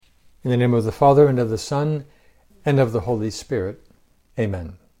In the name of the Father, and of the Son, and of the Holy Spirit.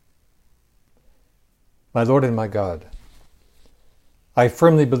 Amen. My Lord and my God, I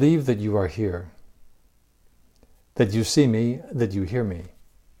firmly believe that you are here, that you see me, that you hear me.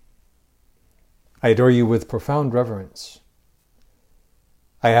 I adore you with profound reverence.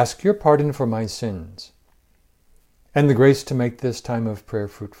 I ask your pardon for my sins, and the grace to make this time of prayer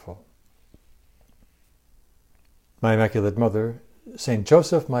fruitful. My Immaculate Mother, Saint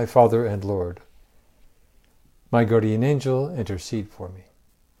Joseph, my Father and Lord, my guardian angel, intercede for me.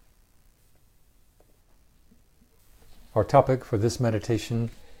 Our topic for this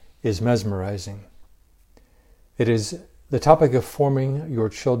meditation is mesmerizing. It is the topic of forming your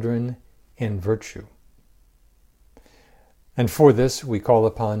children in virtue. And for this, we call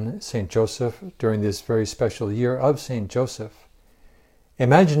upon Saint Joseph during this very special year of Saint Joseph,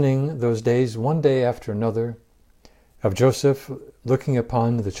 imagining those days, one day after another, of Joseph looking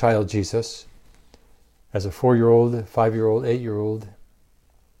upon the child Jesus as a 4-year-old, 5-year-old, 8-year-old,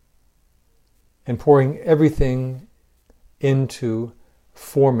 and pouring everything into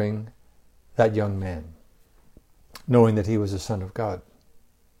forming that young man, knowing that he was a son of God.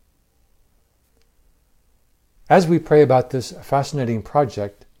 As we pray about this fascinating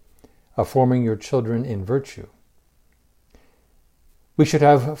project of forming your children in virtue, we should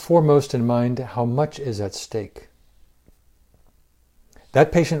have foremost in mind how much is at stake.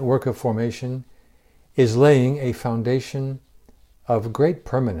 That patient work of formation is laying a foundation of great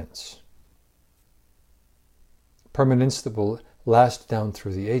permanence that will last down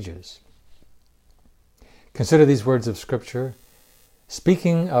through the ages. Consider these words of Scripture,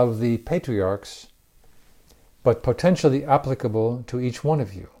 speaking of the patriarchs, but potentially applicable to each one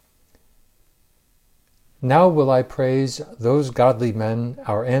of you. Now will I praise those godly men,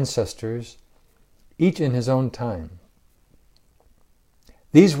 our ancestors, each in his own time.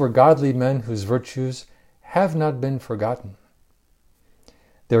 These were godly men whose virtues have not been forgotten.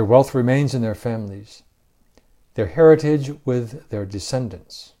 Their wealth remains in their families, their heritage with their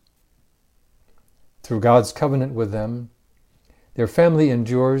descendants. Through God's covenant with them, their family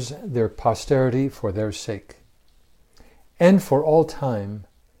endures their posterity for their sake. And for all time,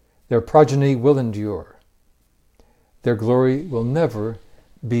 their progeny will endure. Their glory will never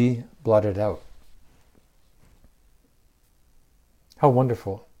be blotted out. How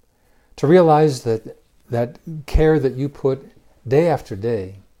wonderful to realize that care that you put day after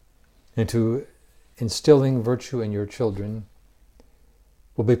day into instilling virtue in your children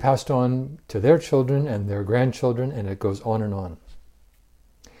will be passed on to their children and their grandchildren, and it goes on and on.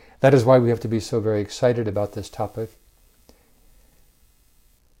 That is why we have to be so very excited about this topic.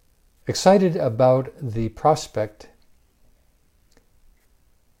 Excited about the prospect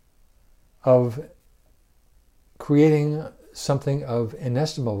of creating something of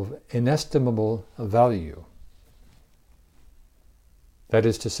inestimable value. That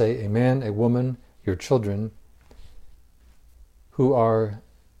is to say, a man, a woman, your children, who are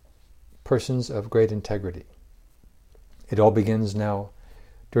persons of great integrity. It all begins now,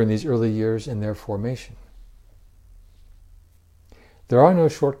 during these early years in their formation. There are no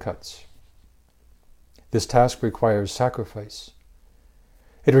shortcuts. This task requires sacrifice.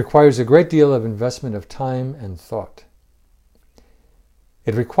 It requires a great deal of investment of time and thought.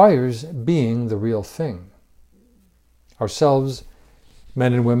 It requires being the real thing. Ourselves,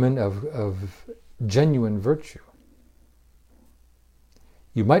 men and women of genuine virtue.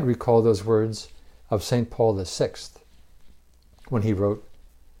 You might recall those words of St. Paul VI when he wrote,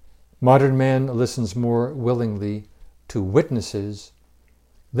 "Modern man listens more willingly to witnesses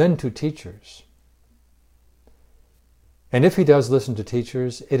than to teachers. And if he does listen to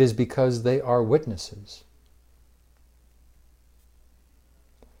teachers, it is because they are witnesses."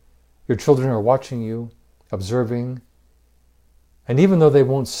 Your children are watching you, observing, and even though they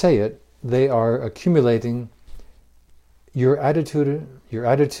won't say it, they are accumulating your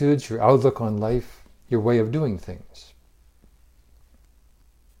attitudes, your outlook on life, your way of doing things.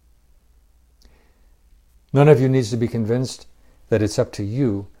 None of you needs to be convinced that it's up to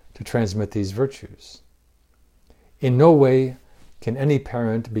you to transmit these virtues. In no way can any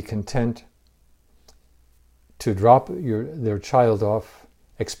parent be content to drop their child off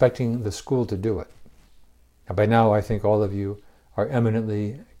expecting the school to do it. And by now, I think all of you are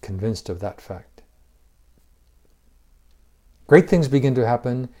eminently convinced of that fact. Great things begin to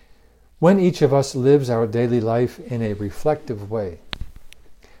happen when each of us lives our daily life in a reflective way.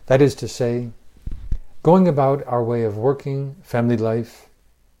 That is to say, going about our way of working, family life,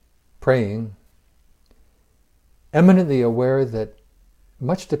 praying, eminently aware that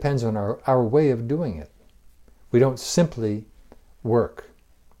much depends on our way of doing it. We don't simply work.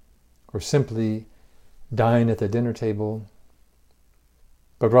 or simply dine at the dinner table,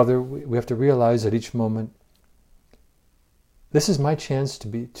 but rather we have to realize at each moment, this is my chance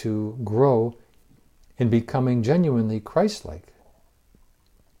to grow in becoming genuinely Christ-like.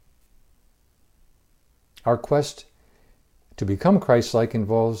 Our quest to become Christ-like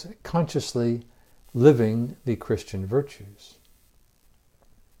involves consciously living the Christian virtues.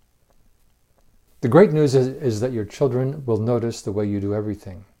 The great news is that your children will notice the way you do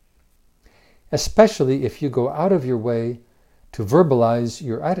everything, especially if you go out of your way to verbalize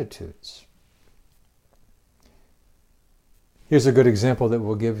your attitudes. Here's a good example that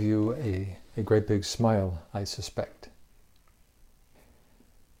will give you a great big smile, I suspect.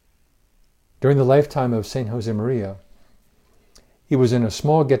 During the lifetime of St. Josemaria, he was in a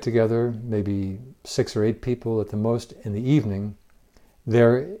small get-together, maybe 6 or 8 people at the most in the evening,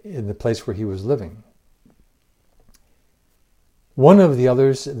 there in the place where he was living. One of the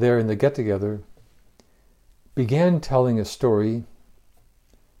others there in the get-together began telling a story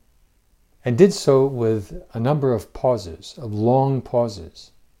and did so with a number of pauses, of long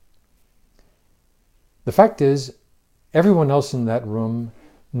pauses. The fact is, everyone else in that room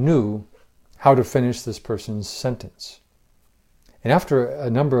knew how to finish this person's sentence. And after a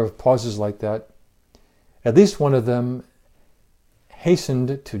number of pauses like that, at least one of them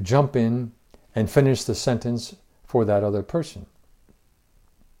hastened to jump in and finish the sentence for that other person.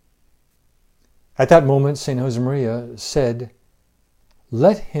 At that moment, St. Josemaria said,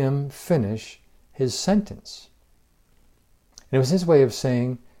 "Let him finish his sentence." And it was his way of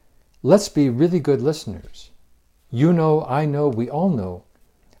saying, let's be really good listeners. You know, I know, we all know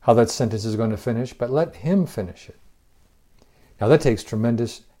how that sentence is going to finish, but let him finish it. Now that takes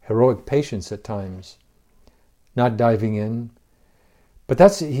tremendous heroic patience at times, not diving in. But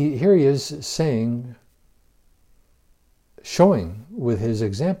here he is saying, showing with his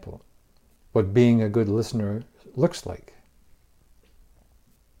example what being a good listener looks like.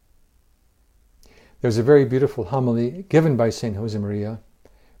 There's a very beautiful homily given by St. Josemaria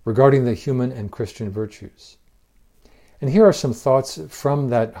regarding the human and Christian virtues. And here are some thoughts from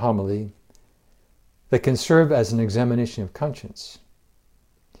that homily that can serve as an examination of conscience.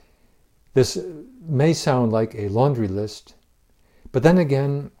 This may sound like a laundry list, but then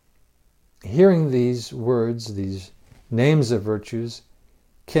again, hearing these words, these names of virtues,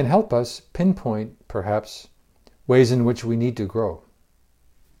 can help us pinpoint, perhaps, ways in which we need to grow.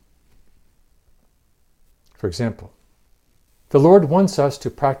 For example, the Lord wants us to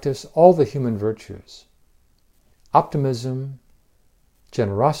practice all the human virtues: optimism,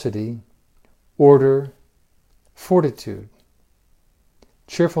 generosity, order, fortitude,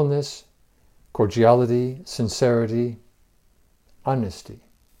 cheerfulness, cordiality, sincerity, honesty.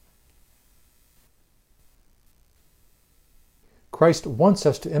 Christ wants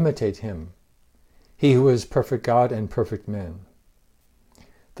us to imitate him, he who is perfect God and perfect man.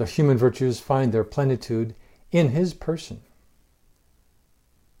 The human virtues find their plenitude in his person.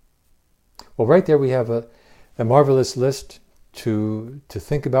 Well, right there we have a marvelous list to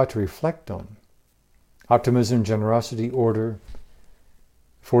think about, to reflect on. Optimism, generosity, order,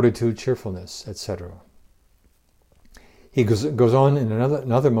 fortitude, cheerfulness, etc. He goes on in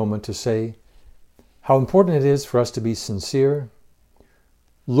another moment to say how important it is for us to be sincere,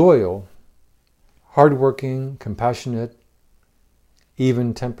 loyal, hardworking, compassionate,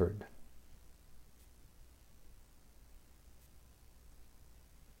 even-tempered.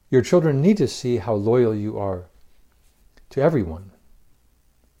 Your children need to see how loyal you are to everyone.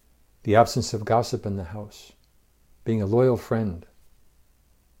 The absence of gossip in the house, being a loyal friend,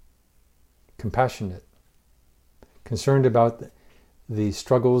 compassionate, concerned about the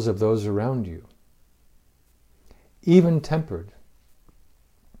struggles of those around you, even-tempered,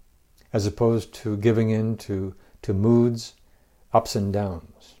 as opposed to giving in to moods, ups and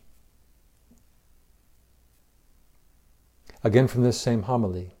downs. Again from this same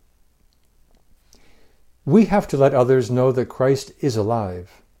homily, we have to let others know that Christ is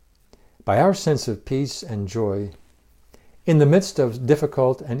alive by our sense of peace and joy in the midst of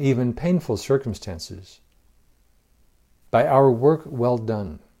difficult and even painful circumstances, by our work well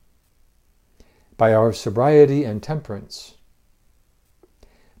done, by our sobriety and temperance,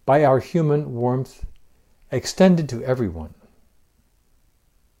 by our human warmth extended to everyone.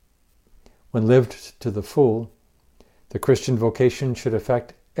 When lived to the full, the Christian vocation should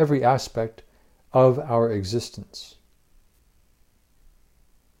affect every aspect of our existence.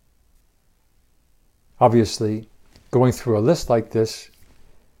 Obviously, going through a list like this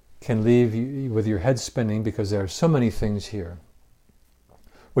can leave you with your head spinning because there are so many things here,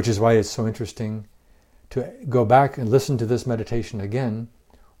 which is why it's so interesting to go back and listen to this meditation again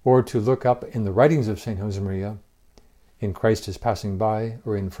or to look up in the writings of St. Josemaria, in Christ is Passing By,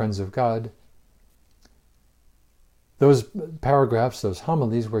 or in Friends of God, those paragraphs, those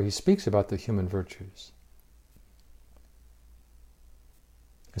homilies where he speaks about the human virtues.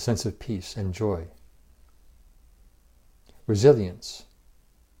 A sense of peace and joy. Resilience.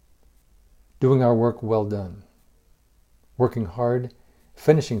 Doing our work well done. Working hard,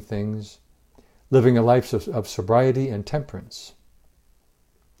 finishing things, living a life of sobriety and temperance.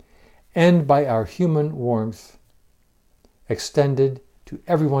 And by our human warmth extended to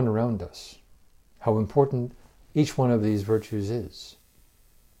everyone around us. How important each one of these virtues is.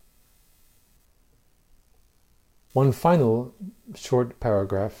 One final short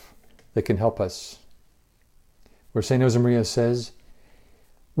paragraph that can help us, where St. Josemaria says,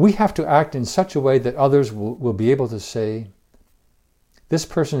 we have to act in such a way that others will be able to say, this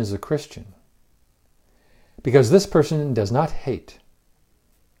person is a Christian, because this person does not hate.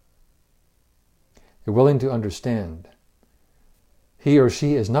 They're willing to understand. He or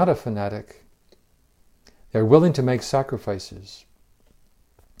she is not a fanatic. They're willing to make sacrifices.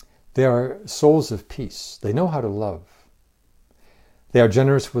 They are souls of peace. They know how to love. They are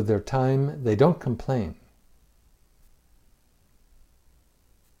generous with their time. They don't complain.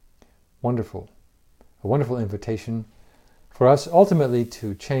 Wonderful. A wonderful invitation for us ultimately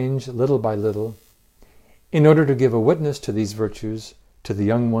to change little by little in order to give a witness to these virtues to the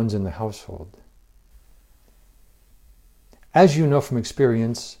young ones in the household. As you know from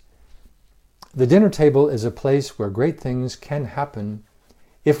experience, the dinner table is a place where great things can happen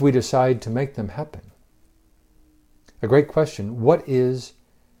if we decide to make them happen. A great question, what is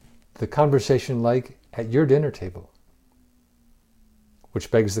the conversation like at your dinner table?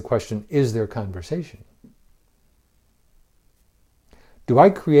 Which begs the question, is there conversation? Do I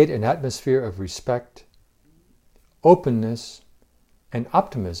create an atmosphere of respect, openness, and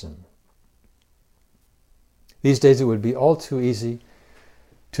optimism? These days it would be all too easy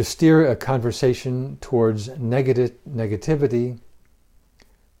to steer a conversation towards negativity,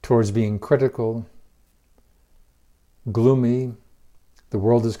 towards being critical, gloomy, the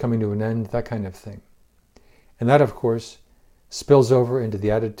world is coming to an end, that kind of thing. And that, of course, spills over into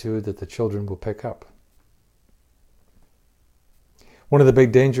the attitude that the children will pick up. One of the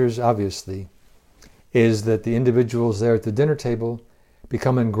big dangers, obviously, is that the individuals there at the dinner table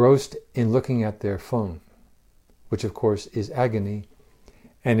become engrossed in looking at their phone, which of course is agony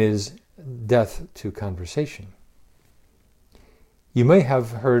and is death to conversation. You may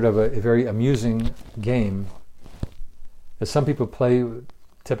have heard of a very amusing game that some people play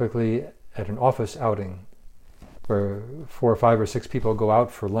typically at an office outing where 4 or 5 or 6 people go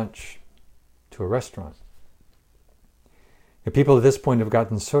out for lunch to a restaurant. And people at this point have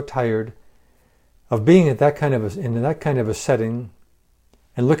gotten so tired of being in that kind of a setting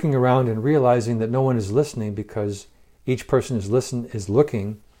and looking around and realizing that no one is listening because each person is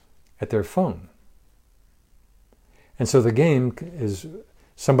looking at their phone. And so the game is,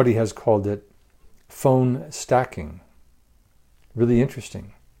 somebody has called it phone stacking. Really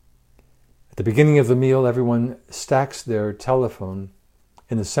interesting. At the beginning of the meal, everyone stacks their telephone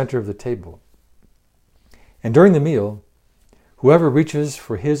in the center of the table. And during the meal, whoever reaches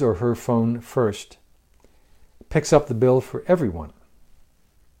for his or her phone first picks up the bill for everyone.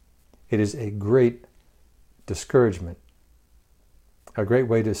 It is a great discouragement, a great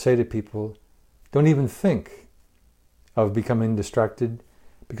way to say to people, don't even think of becoming distracted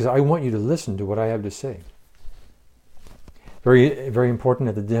because I want you to listen to what I have to say. Very, very important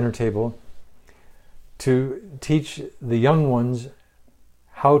at the dinner table to teach the young ones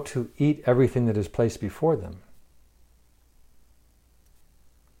how to eat everything that is placed before them.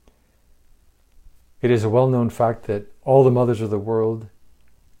 It is a well-known fact that all the mothers of the world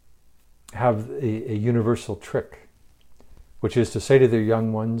have a universal trick, which is to say to their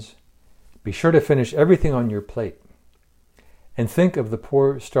young ones, be sure to finish everything on your plate and think of the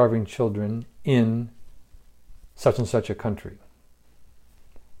poor starving children in such and such a country.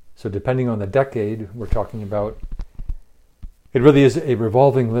 So depending on the decade we're talking about, it really is a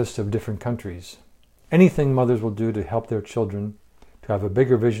revolving list of different countries. Anything mothers will do to help their children to have a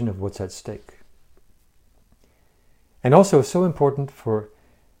bigger vision of what's at stake. And also so important for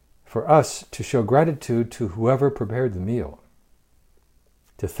us to show gratitude to whoever prepared the meal,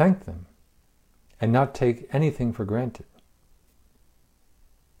 to thank them and not take anything for granted.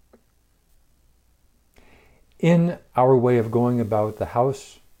 In our way of going about the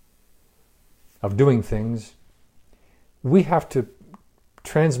house, of doing things, we have to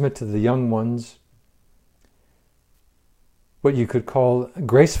transmit to the young ones what you could call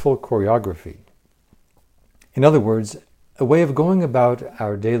graceful choreography. In other words, a way of going about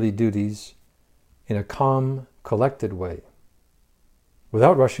our daily duties in a calm, collected way,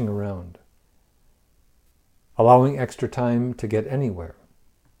 without rushing around, allowing extra time to get anywhere.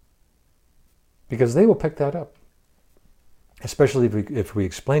 Because they will pick that up, especially if we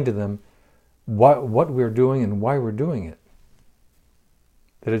explain to them what we're doing and why we're doing it.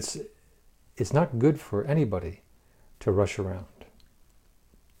 That it's not good for anybody to rush around.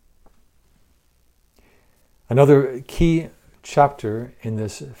 Another key chapter in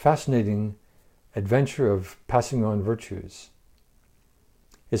this fascinating adventure of passing on virtues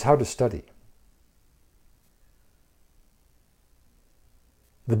is how to study.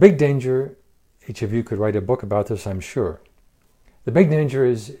 The big danger, each of you could write a book about this, I'm sure. The big danger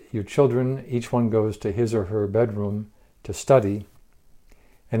is your children, each one goes to his or her bedroom to study,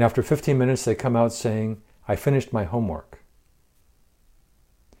 and after 15 minutes they come out saying, "I finished my homework."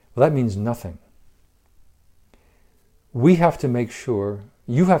 Well, that means nothing. We have to make sure,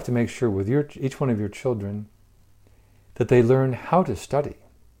 you have to make sure with each one of your children that they learn how to study.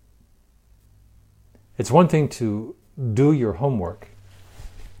 It's one thing to do your homework.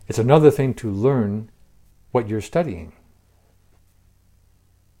 It's another thing to learn what you're studying.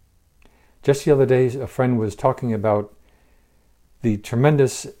 Just the other day, a friend was talking about the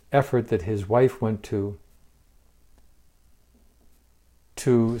tremendous effort that his wife went to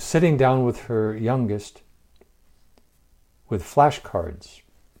sitting down with her youngest with flashcards.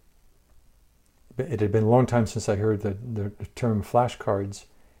 It had been a long time since I heard the term flashcards.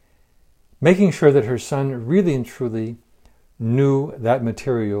 Making sure that her son really and truly knew that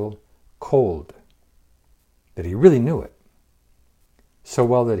material cold. That he really knew it. So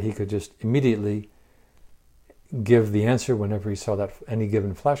well that he could just immediately give the answer whenever he saw that any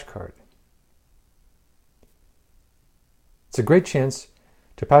given flashcard. It's a great chance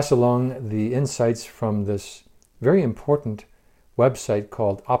to pass along the insights from this very important website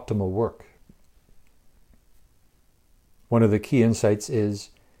called Optimal Work. One of the key insights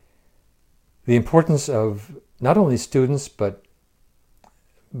is the importance of not only students but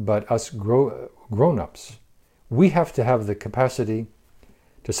us grown-ups. We have to have the capacity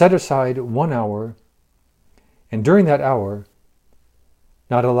to set aside 1 hour, and during that hour,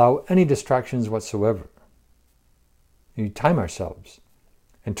 not allow any distractions whatsoever. We time ourselves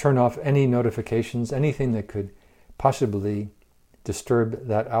and turn off any notifications, anything that could possibly disturb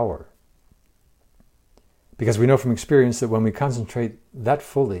that hour. Because we know from experience that when we concentrate that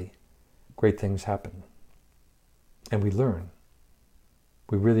fully, great things happen. And we learn.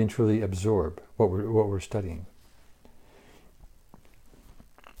 We really and truly absorb what we're studying.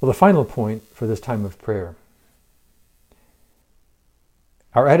 Well, the final point for this time of prayer,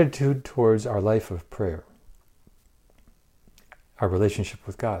 our attitude towards our life of prayer, our relationship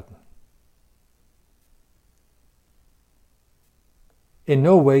with God. In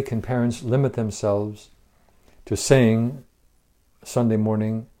no way can parents limit themselves to saying Sunday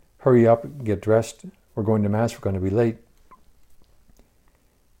morning, "Hurry up, get dressed, we're going to Mass, we're going to be late."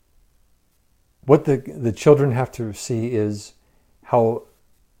 What the children have to see is how,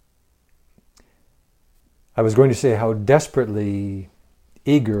 I was going to say how desperately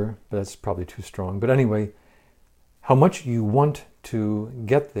eager, but that's probably too strong. But anyway, how much you want to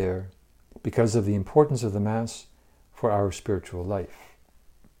get there because of the importance of the Mass for our spiritual life.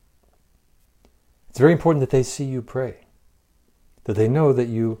 It's very important that they see you pray, that they know that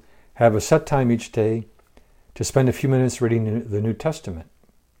you have a set time each day to spend a few minutes reading the New Testament,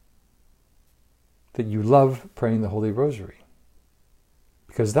 that you love praying the Holy Rosary,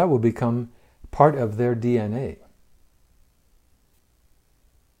 because that will become part of their DNA.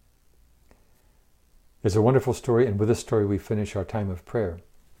 There's a wonderful story, and with this story we finish our time of prayer.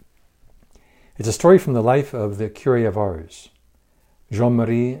 It's a story from the life of the Curé of Ars,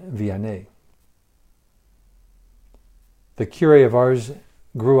 Jean-Marie Vianney. The Curé of Ars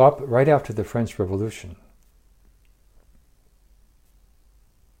grew up right after the French Revolution.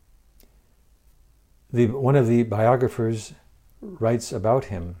 One of the biographers writes about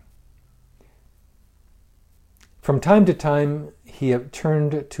him. From time to time, he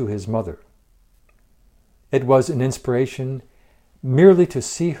turned to his mother. It was an inspiration merely to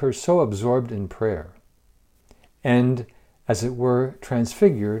see her so absorbed in prayer and, as it were,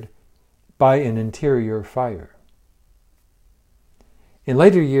 transfigured by an interior fire. In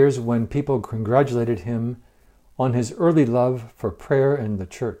later years, when people congratulated him on his early love for prayer and the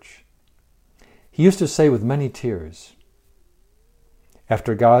church, he used to say with many tears,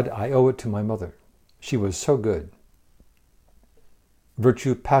 "After God, I owe it to my mother. She was so good."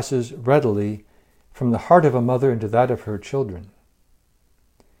 Virtue passes readily from the heart of a mother into that of her children.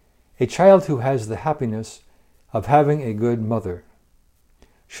 A child who has the happiness of having a good mother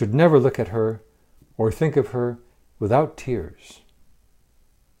should never look at her or think of her without tears.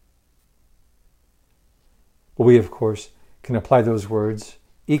 But we, of course, can apply those words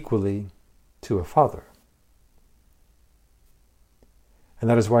equally to a father. And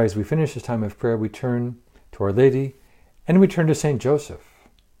that is why, as we finish this time of prayer, we turn to Our Lady and we turn to Saint Joseph.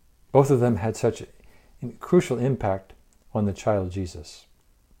 Both of them had such a crucial impact on the child Jesus.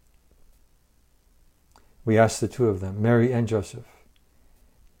 We ask the two of them, Mary and Joseph,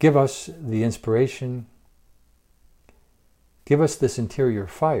 give us the inspiration, give us this interior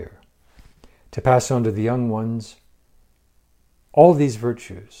fire to pass on to the young ones all these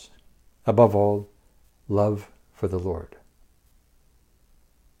virtues, above all, love for the Lord.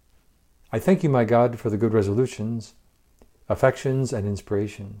 I thank you, my God, for the good resolutions, affections, and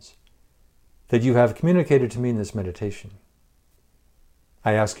inspirations that you have communicated to me in this meditation.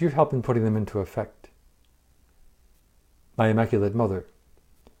 I ask your help in putting them into effect. My Immaculate Mother,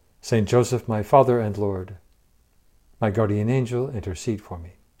 Saint Joseph, my Father and Lord, my guardian angel, intercede for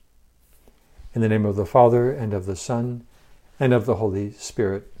me. In the name of the Father, and of the Son, and of the Holy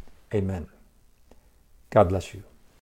Spirit. Amen. God bless you.